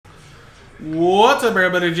What's up,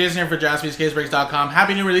 everybody? Jason here for JaspysCaseBreaks.com.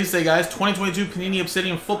 Happy new release day, guys. 2022 Panini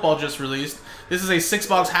Obsidian Football just released. This is a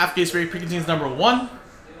 6-box half case break. Pre-contains number 1.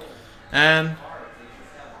 And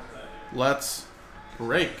let's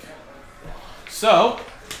break. So,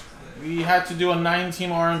 we had to do a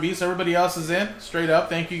 9-team R&B, so everybody else is in. Straight up.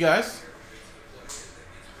 Thank you, guys.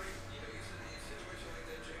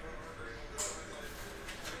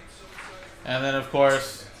 And then, of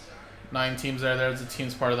course, 9 teams there. There's the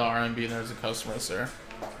team's part of the R&B, and there's the customers there.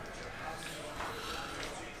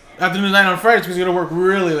 Afternoon 9 on Fridays because you're going to work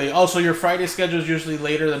really late. Also, your Friday schedule is usually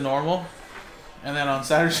later than normal. And then on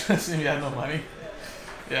Saturdays, you have no money.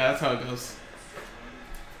 Yeah, that's how it goes.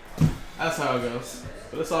 That's how it goes.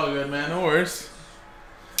 But it's all good, man. No worries.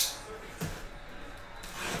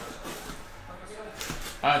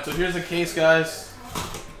 Alright, so here's the case, guys.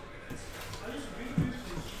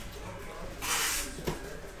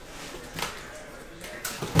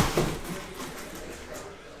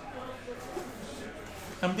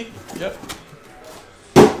 Empty? Yep.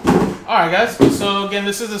 Alright, guys. So, again,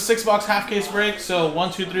 this is a 6-box half case break. So,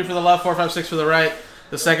 1, 2, 3 for the left, 4, 5, 6 for the right.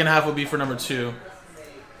 The second half will be for number 2.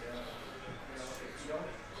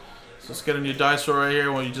 So, let's get a new dice roll right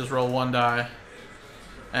here when you just roll 1 die.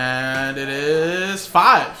 And it is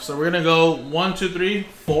 5. So, we're going to go 1, 2, 3,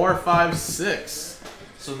 4, 5, 6.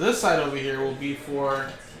 So, this side over here will be for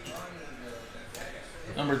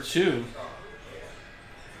number 2.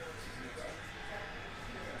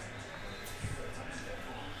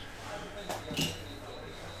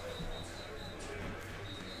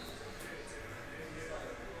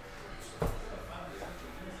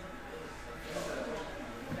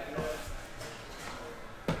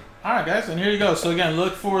 Alright, guys, and here you go. So again,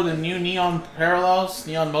 look for the new Neon Parallels,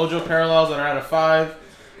 Neon Mojo Parallels that are out of 5.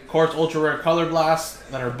 Of course, Ultra Rare Color Blasts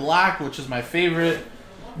that are black, which is my favorite.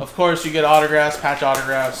 Of course, you get autographs, patch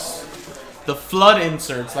autographs. The Flood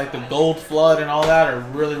inserts, like the Gold Flood and all that, are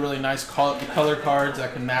really, really nice color cards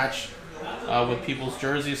that can match with people's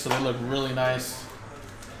jerseys, so they look really nice.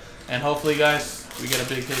 And hopefully, guys, we get a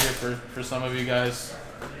big hit here for some of you guys.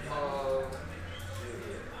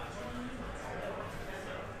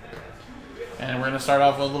 And we're going to start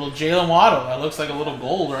off with a little Jalen Waddle. That looks like a little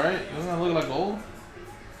gold, right? Doesn't that look like gold?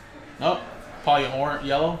 Nope. Probably orange,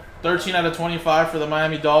 yellow. 13 out of 25 for the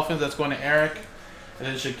Miami Dolphins. That's going to Eric. And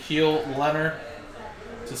then Shaquille Leonard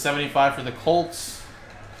to 75 for the Colts.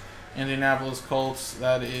 Indianapolis Colts.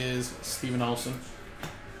 That is Steven Olsen.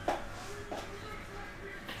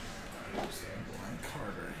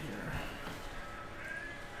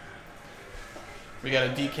 We got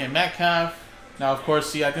a DK Metcalf. Now, of course,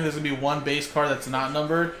 see, I think there's going to be one base card that's not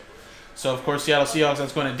numbered. So, of course, Seattle Seahawks,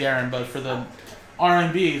 that's going to Darren. But for the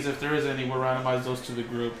R&Bs, if there is any, we'll randomize those to the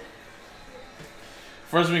group.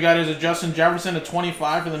 First one we got is a Justin Jefferson at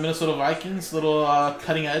 25 for the Minnesota Vikings. Little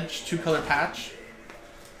cutting edge, 2-color patch.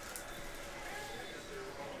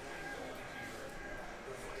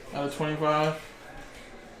 Out of 25.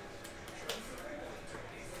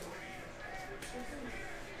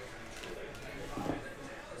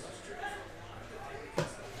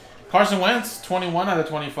 Carson Wentz, 21 out of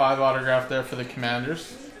 25 autograph there for the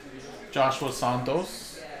Commanders. Joshua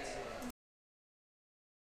Santos.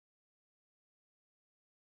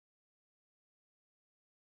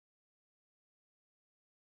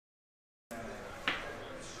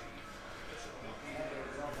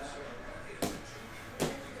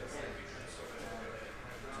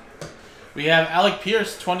 We have Alec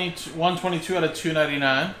Pierce, 122 out of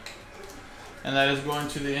 299. And that is going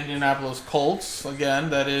to the Indianapolis Colts.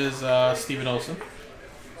 Again, that is Steven Olsen.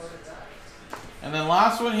 And then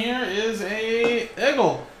last one here is a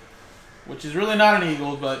Eagle, which is really not an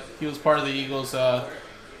Eagle, but he was part of the Eagles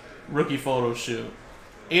rookie photo shoot.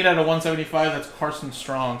 8 out of 175, that's Carson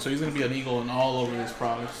Strong. So he's going to be an Eagle in all over these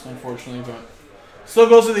products, unfortunately. But still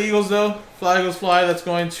goes to the Eagles, though. Fly goes fly. That's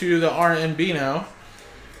going to the R&B now.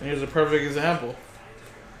 And here's a perfect example.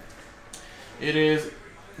 It is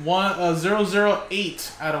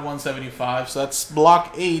 008 out of 175, so that's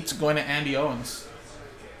block 8 going to Andy Owens.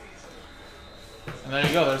 And there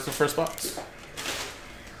you go, there's the first box.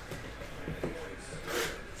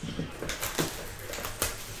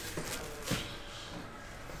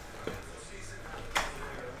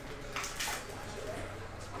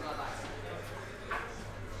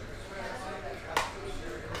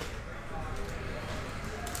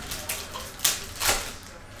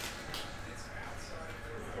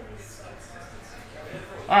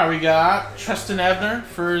 All right, we got Trestan Ebner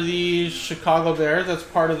for the Chicago Bears. That's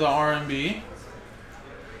part of the R&B.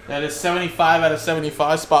 That is 75 out of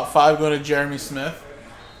 75. Spot 5 going to Jeremy Smith.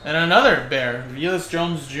 And another Bear, Velus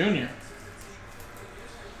Jones Jr.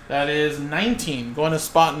 That is 19. Going to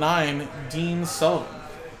spot 9, Dean Sullivan.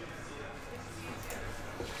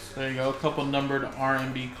 So there you go. A couple numbered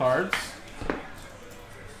R&B cards.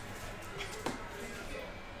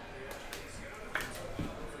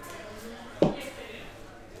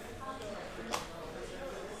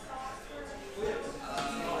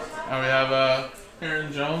 Now we have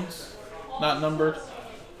Aaron Jones, not numbered.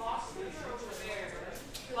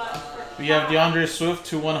 We have DeAndre Swift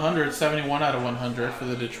to 100, 71 out of 100 for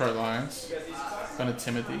the Detroit Lions. Going to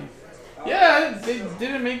Timothy. Yeah, they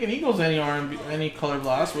didn't make an Eagles any color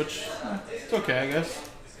blast, which it's okay, I guess.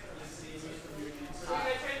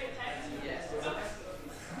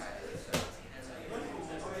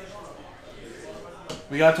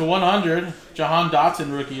 We got to 100, Jahan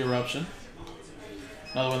Dotson rookie eruption.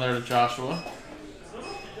 Another one there to Joshua.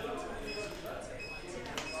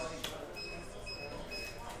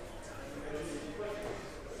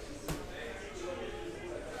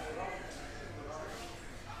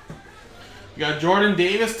 We got Jordan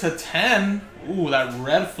Davis to 10. Ooh, that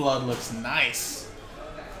red flood looks nice.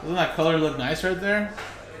 Doesn't that color look nice right there?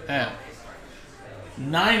 Yeah.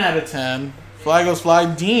 9 out of 10. Fly goes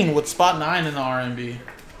fly. Dean with spot 9 in the R&B.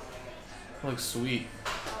 Looks sweet.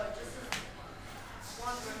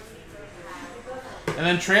 And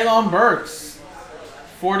then Treylon Burks.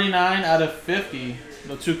 49 out of 50.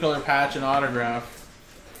 The 2-color patch and autograph.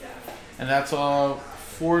 And that's all.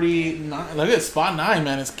 49. Look at spot 9,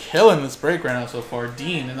 man. It's killing this break right now so far.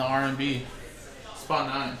 Dean in the R&B. Spot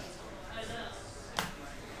 9.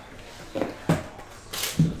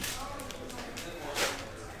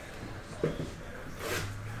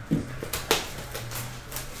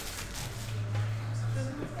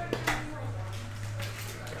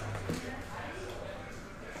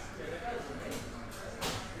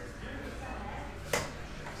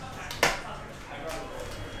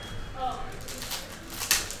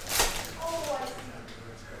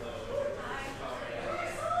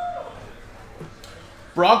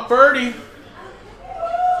 Brock Purdy.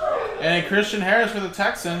 And Christian Harris for the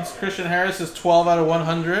Texans. Christian Harris is 12 out of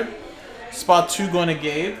 100. Spot 2 going to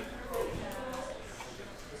Gabe.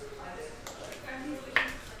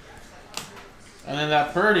 And then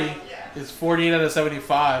that Purdy is 48 out of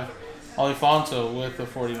 75. Olifonso with the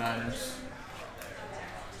 49ers.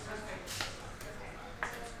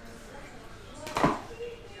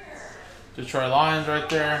 Detroit Lions right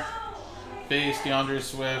there. Base, DeAndre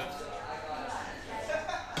Swift.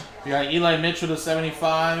 We got Eli Mitchell to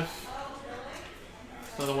 75.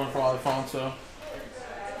 Another one for Alfonso.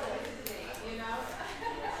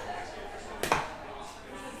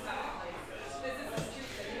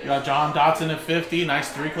 We got John Dotson to 50.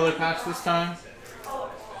 Nice 3-color patch this time.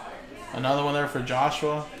 Another one there for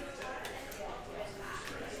Joshua.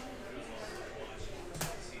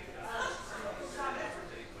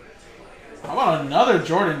 How about another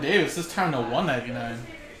Jordan Davis? This time to 199.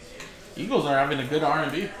 Eagles are having a good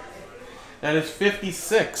R&B. That is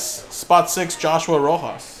 56. Spot 6, Joshua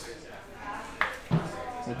Rojas.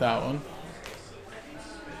 With that one.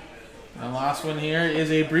 And the last one here is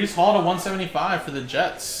a Breece Hall to 175 for the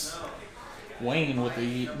Jets. Wayne with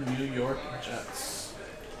the New York Jets.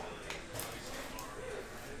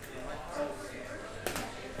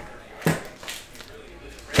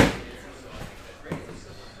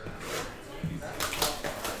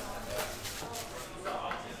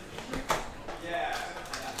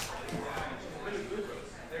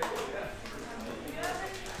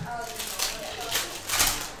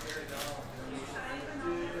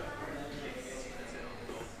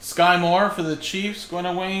 Sky Moore for the Chiefs going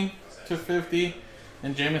to Wayne to 50.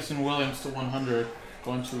 And Jamison Williams to 100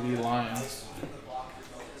 going to the Lions.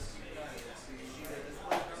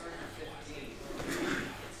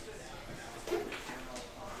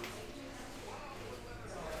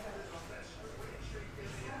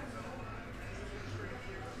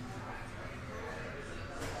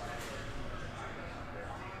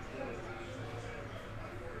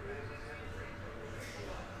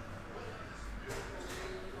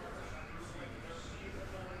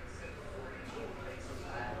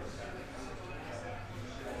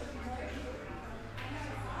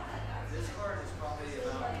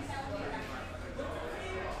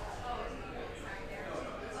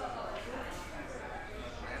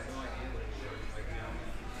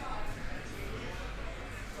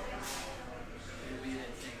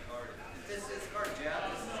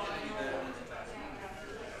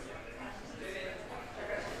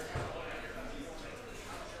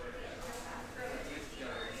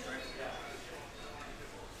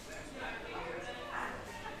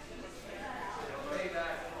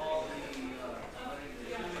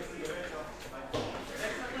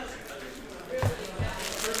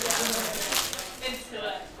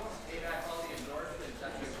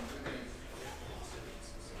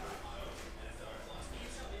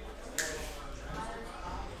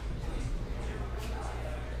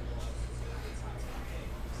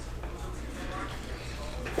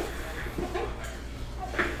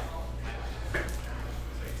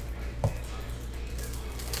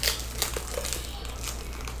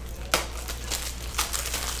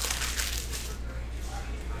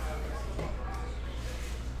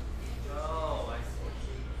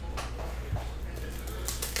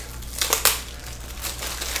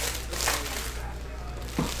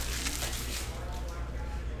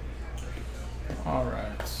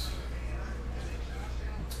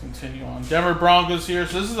 continue on. Denver Broncos here.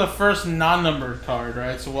 So this is the first non-numbered card,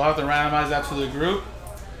 right? So we'll have to randomize that to the group.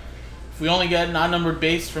 If we only get non-numbered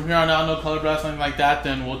base from here on out, no color blast, something like that,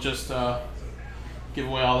 then we'll just give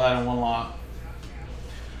away all that in one lot.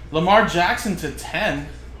 Lamar Jackson to 10.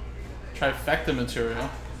 Trifecta material.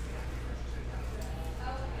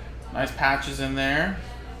 Nice patches in there.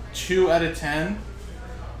 2 out of 10.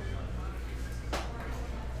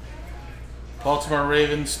 Baltimore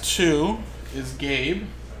Ravens 2 is Gabe.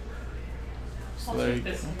 So there you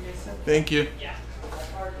go. Thank you.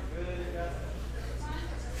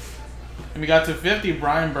 And we got to 50,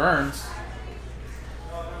 Brian Burns.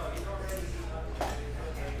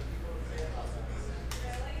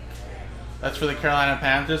 That's for the Carolina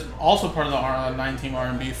Panthers. Also part of the 9-team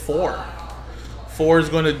R&B. 4. 4 is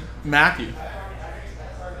going to Matthew.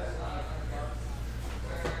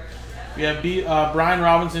 We have Brian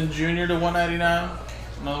Robinson Jr. to 199.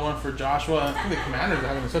 Another one for Joshua. I think the Commanders are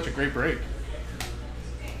having such a great break.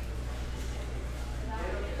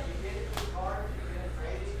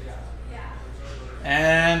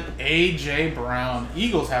 And A.J. Brown.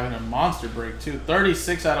 Eagles having a monster break too.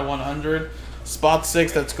 36 out of 100. Spot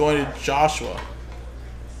 6, that's going to Joshua.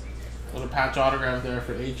 Little patch autograph there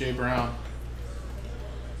for A.J. Brown.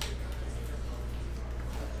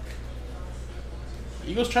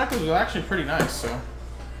 Eagles checkers was actually pretty nice, so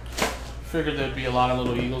figured there'd be a lot of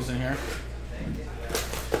little Eagles in here.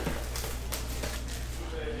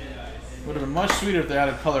 Would have been much sweeter if they had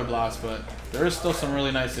a color blast, but there is still some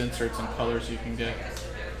really nice inserts and colors you can get.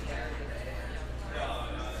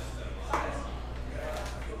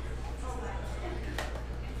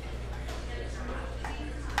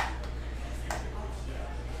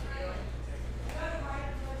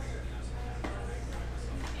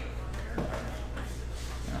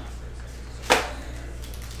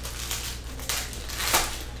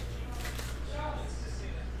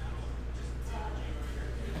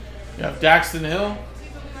 You have Daxton Hill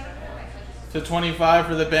to 25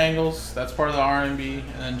 for the Bengals. That's part of the R&B.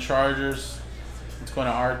 And then Chargers, it's going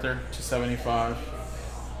to Arthur to 75.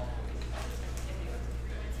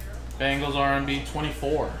 Bengals R&B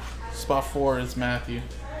 24. Spot 4 is Matthew.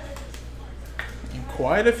 And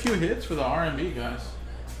quite a few hits for the R&B guys.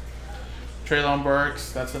 Treylon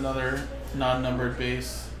Burks, that's another non-numbered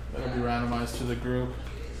base. That'll be randomized to the group.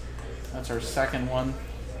 That's our second one.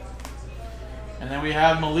 And then we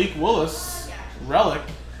have Malik Willis, Relic,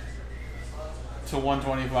 to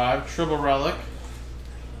 125. Triple Relic.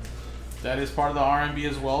 That is part of the R&B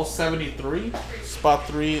as well. 73. Spot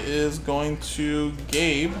 3 is going to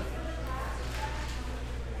Gabe.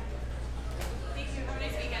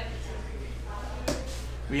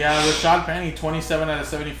 We have Rashad Penny, 27 out of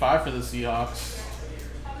 75 for the Seahawks.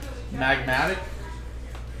 Magmatic.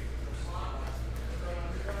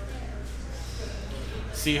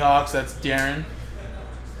 Seahawks, that's Darren.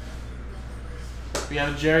 We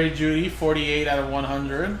have Jerry Jeudy, 48 out of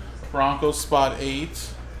 100. Broncos, spot 8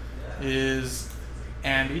 is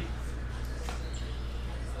Andy.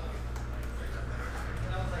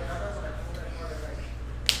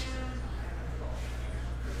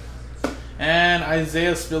 And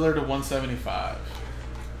Isaiah Spiller to 175.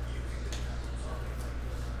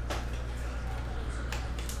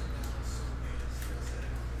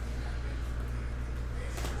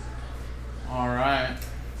 All right.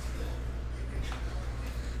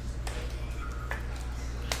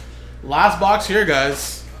 Last box here,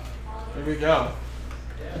 guys. Here we go.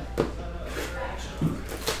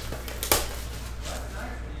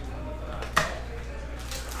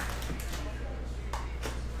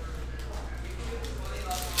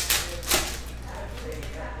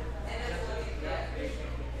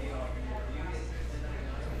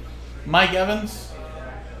 Mike Evans,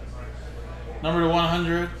 number to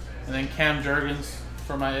 100. And then Cam Jurgens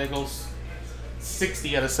for my Eagles,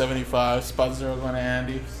 60 out of 75. Spot 0 going to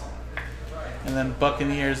Andy. And then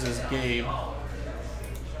Buccaneers is Gabe.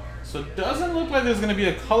 So it doesn't look like there's going to be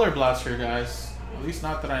a color blast here, guys. At least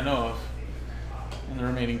not that I know of. In the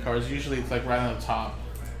remaining cards. Usually it's like right on the top.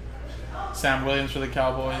 Sam Williams for the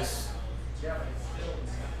Cowboys.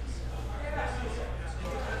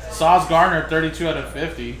 Sauce Gardner, 32 out of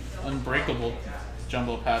 50. Unbreakable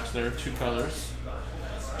jumbo patch there. 2 colors.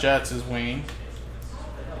 Jets is Wayne.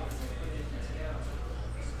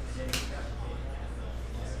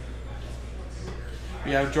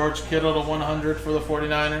 We have George Kittle to 100 for the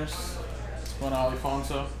 49ers. It's going to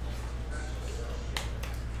Alfonso.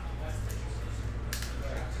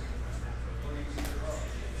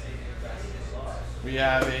 We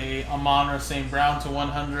have a Amon-Ra St. Brown to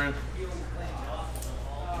 100.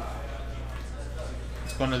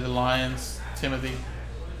 It's going to the Lions, Timothy.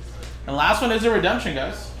 And last one is a redemption,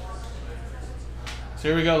 guys. So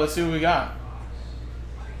here we go. Let's see what we got.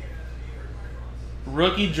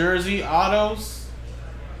 Rookie jersey autos.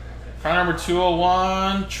 Card number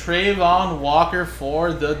 201, Trayvon Walker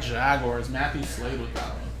for the Jaguars. Matthew Slade with that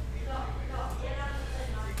one.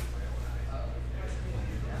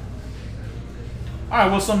 Alright,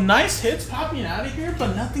 well, some nice hits popping out of here,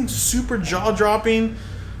 but nothing super jaw-dropping.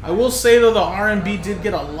 I will say, though, the R&B did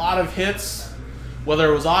get a lot of hits,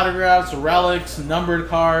 whether it was autographs, relics, numbered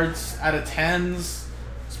cards, out of 10s.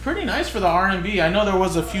 It's pretty nice for the R&B. I know there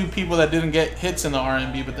was a few people that didn't get hits in the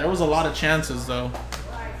R&B, but there was a lot of chances, though.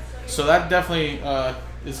 So that definitely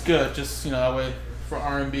is good, just, you know, that way for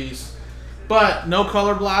R&Bs. But no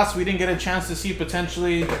color blast. We didn't get a chance to see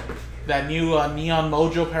potentially that new Neon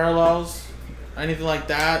Mojo parallels. Anything like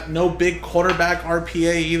that. No big quarterback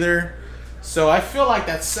RPA either. So I feel like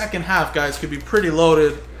that second half, guys, could be pretty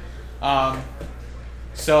loaded.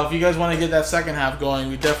 So if you guys want to get that second half going,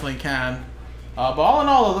 we definitely can. But all in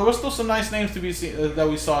all, there was still some nice names to be seen, that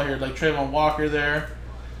we saw here, like Trayvon Walker there.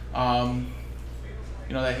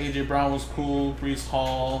 You know, that AJ Brown was cool. Breece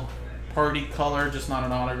Hall, party color, just not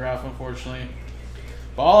an autograph, unfortunately.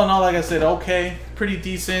 But all in all, like I said, okay, pretty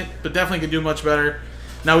decent, but definitely could do much better.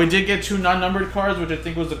 Now, we did get 2 non-numbered cards, which I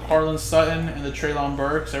think was the Cortland Sutton and the Treylon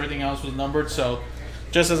Burks. Everything else was numbered. So,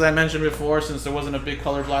 just as I mentioned before, since there wasn't a big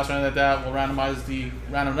color blast or anything like that, we'll randomize the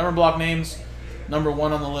random number block names. Number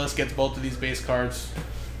 1 on the list gets both of these base cards.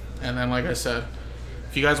 And then, like I said,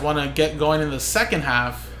 if you guys want to get going in the second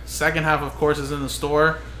half, of course, is in the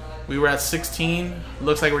store. We were at 16.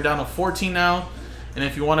 Looks like we're down to 14 now. And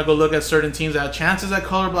if you want to go look at certain teams that have chances at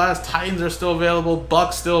color blast, Titans are still available.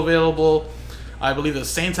 Bucks still available. I believe the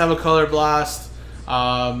Saints have a color blast.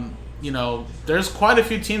 You know, there's quite a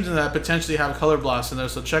few teams in that potentially have color blast in there.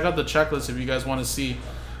 So check out the checklist if you guys want to see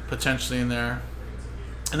potentially in there.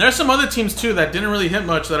 And there's some other teams too that didn't really hit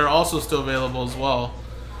much that are also still available as well.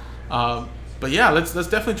 But yeah, let's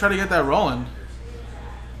definitely try to get that rolling.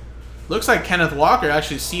 Looks like Kenneth Walker,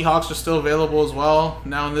 actually, Seahawks are still available as well.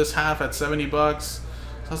 Now in this half at $70. So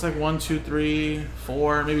that's like 1, 2, 3,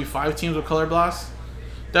 4, maybe 5 teams with color blast.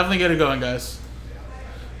 Definitely get it going, guys.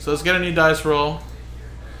 So let's get a new dice roll,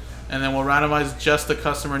 and then we'll randomize just the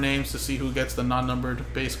customer names to see who gets the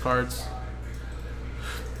non-numbered base cards.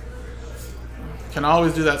 Can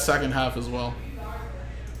always do that second half as well.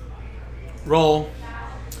 Roll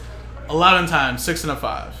 11 times, 6 and a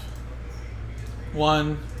 5.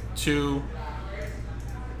 1, 2,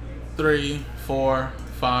 3, 4,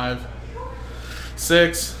 5,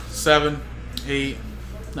 6, 7, 8,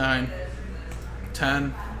 9,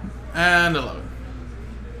 10, and 11.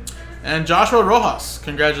 And Joshua Rojas,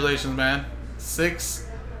 congratulations, man. 6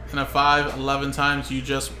 and a 5, 11 times. You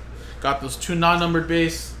just got those 2 non-numbered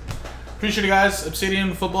base. Appreciate it, guys.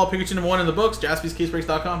 Obsidian football Pikachu #1 in the books.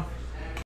 JaspysCaseBreaks.com.